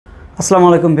আসসালামু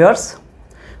আলাইকুম viewers.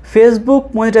 Facebook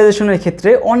মনিটাইজেশনের ক্ষেত্রে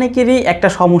অনেকেরই একটা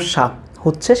সমস্যা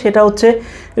হচ্ছে, সেটা হচ্ছে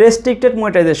রেস্ট্রিক্টেড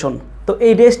মনিটাইজেশন। তো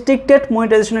এই রেস্ট্রিক্টেড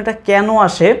মনিটাইজেশন এটা কেন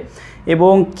আসে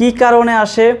এবং কি কারণে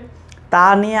আসে তা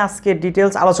নিয়ে আজকে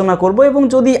ডিটেলস আলোচনা করব, এবং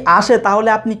যদি আসে তাহলে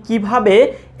আপনি কিভাবে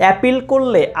অ্যাপিল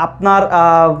করলে আপনার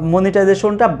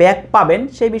মনিটাইজেশনটা ব্যাক পাবেন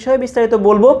সেই বিষয়ে বিস্তারিত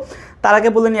বলবো। তার আগে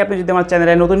বলে নিই, আপনি যদি আমার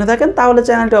চ্যানেলে নতুন হয়ে থাকেন তাহলে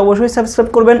চ্যানেলটি অবশ্যই সাবস্ক্রাইব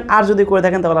করবেন, আর যদি করে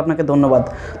থাকেন তাহলে আপনাকে ধন্যবাদ।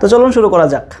 তো চলুন শুরু করা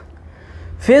যাক।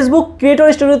 ফেসবুক ক্রিয়েটর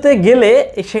স্টুডিওতে গেলে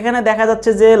সেখানে দেখা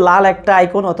যাচ্ছে যে লাল একটা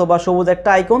আইকন অথবা সবুজ একটা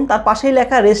আইকন, তার পাশেই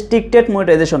লেখা রেস্ট্রিক্টেড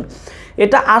মনিটাইজেশন।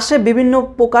 এটা আসে বিভিন্ন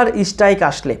প্রকার স্ট্রাইক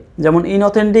আসলে, যেমন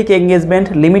ইনঅথেন্টিক engagement,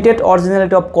 limited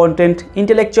originality of content,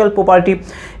 intellectual property,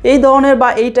 এই ধরনের বা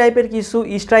এই টাইপের কিছু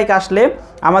স্ট্রাইক আসলে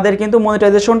আমাদের কিন্তু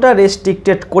মনিটাইজেশনটা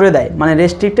রেস্ট্রিক্টেড করে দেয়, মানে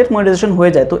রেস্ট্রিক্টেড মনিটাইজেশন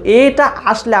হয়ে যায়। তো এটা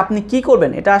আসলে আপনি কি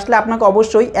করবেন? এটা আসলে আপনাকে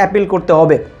অবশ্যই অ্যাপিল করতে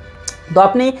হবে। তো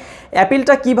আপনি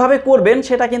অ্যাপিলটা কিভাবে করবেন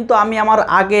সেটা কিন্তু আমি আমার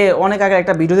অনেক আগে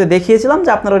একটা ভিডিওতে দেখিয়েছিলাম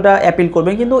যে আপনারা ওটা অ্যাপিল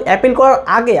করবেন, কিন্তু অ্যাপিল করার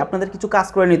আগে আপনাদের কিছু কাজ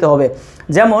করে নিতে হবে।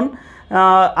 যেমন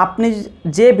আপনি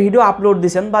যে ভিডিও আপলোড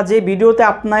দিয়েছেন বা যে ভিডিওতে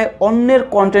আপনার অন্যের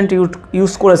কন্টেন্ট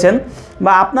ইউজ করেছেন,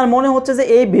 বা আপনার মনে হচ্ছে যে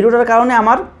এই ভিডিওটার কারণে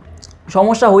আমার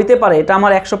সমস্যা হইতে পারে, এটা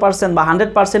আমার 100% বা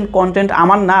 100% কন্টেন্ট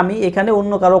আমার না, আমি এখানে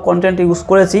অন্য কারো কন্টেন্ট ইউজ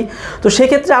করেছি, তো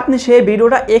সেক্ষেত্রে আপনি সেই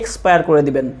ভিডিওটা এক্সপায়ার করে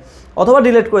দিবেন অথবা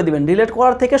ডিলিট করে দিবেন। ডিলিট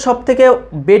করার থেকে সবথেকে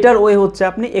বেটার ওয়ে হচ্ছে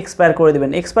আপনি এক্সপায়ার করে দিবেন।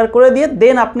 এক্সপায়ার করে দিয়ে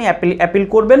দেন আপনি অ্যাপিল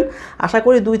করবেন। আশা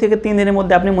করি 2 থেকে 3 দিনের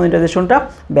মধ্যে আপনি মনিটাইজেশনটা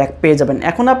ব্যাক পেয়ে যাবেন।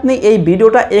 এখন আপনি এই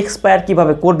ভিডিওটা এক্সপায়ার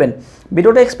কিভাবে করবেন?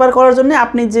 ভিডিওটা এক্সপায়ার করার জন্য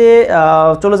আপনি যে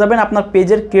চলে যাবেন আপনার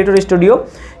পেজের ক্রিয়েটর স্টুডিও,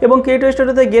 এবং ক্রিয়েটর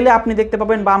স্টুডিওতে গেলে আপনি দেখতে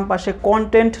পাবেন বাম পাশে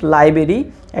কন্টেন্ট লাইব্রেরি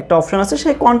একটা অপশন আছে।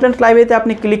 সেই কন্টেন্ট লাইব্রেরিতে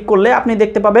আপনি ক্লিক করলে আপনি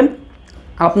দেখতে পাবেন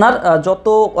আপনার যত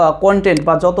কন্টেন্ট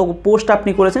বা যত পোস্ট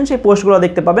আপনি করেছেন সেই পোস্টগুলো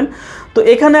দেখতে পাবেন। তো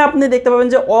এখানে আপনি দেখতে পাবেন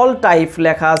যে অল টাইপ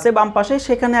লেখা আছে বাম পাশে,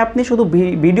 সেখানে আপনি শুধু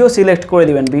ভিডিও সিলেক্ট করে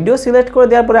দিবেন। ভিডিও সিলেক্ট করে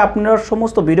দেওয়ার পরে আপনার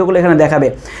সমস্ত ভিডিওগুলো এখানে দেখাবে।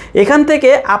 এখান থেকে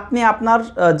আপনি আপনার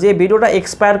যে ভিডিওটা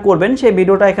এক্সপায়ার করবেন সেই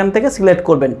ভিডিওটা এখান থেকে সিলেক্ট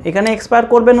করবেন। এখানে এক্সপায়ার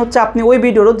করবেন হচ্ছে আপনি ওই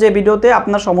যে ভিডিওতে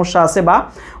আপনার সমস্যা আছে বা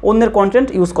অন্যের কন্টেন্ট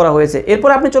ইউজ করা হয়েছে। এরপর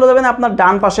আপনি চলে যাবেন আপনার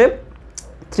ডান পাশে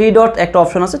 3 ডট একটা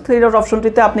অপশন আছে, 3 ডট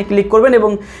অপশনটিতে আপনি ক্লিক করবেন,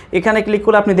 এবং এখানে ক্লিক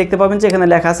করলে আপনি দেখতে পাবেন যে এখানে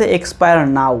লেখা আছে এক্সপায়ার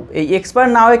নাও। এই এক্সপায়ার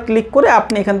নাওয়ে ক্লিক করে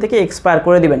আপনি এখান থেকে এক্সপায়ার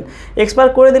করে দিবেন। এক্সপায়ার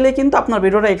করে দিলে কিন্তু আপনার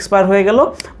ভিডিওটা এক্সপায়ার হয়ে গেল,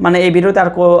 মানে এই ভিডিওতে আর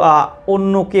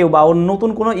অন্য কেউ বা নতুন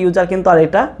কোনো ইউজার কিন্তু আর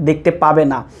এটা দেখতে পাবে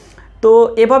না। তো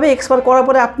এভাবে এক্সপায়ার করার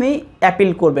পরে আপনি অ্যাপিল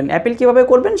করবেন। অ্যাপিল কীভাবে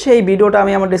করবেন সেই ভিডিওটা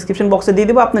আমি আমার ডিসক্রিপশন বক্সে দিয়ে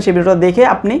দেবো, আপনি সেই ভিডিওটা দেখে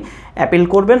আপনি অ্যাপিল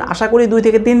করবেন। আশা করি 2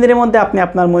 থেকে 3 দিনের মধ্যে আপনি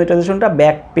আপনার মনিটাইজেশনটা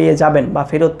ব্যাক পেয়ে যাবেন বা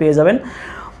ফেরত পেয়ে যাবেন।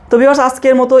 তো ভিউয়ার্স,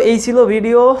 আজকের মতো এই ছিল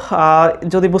ভিডিও।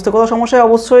 যদি বুঝতে কোনো সমস্যা হয়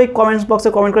অবশ্যই কমেন্টস বক্সে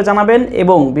কমেন্ট করে জানাবেন,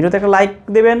 এবং ভিডিওতে একটা লাইক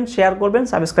দেবেন, শেয়ার করবেন,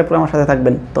 সাবস্ক্রাইব করে আমার সাথে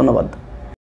থাকবেন। ধন্যবাদ।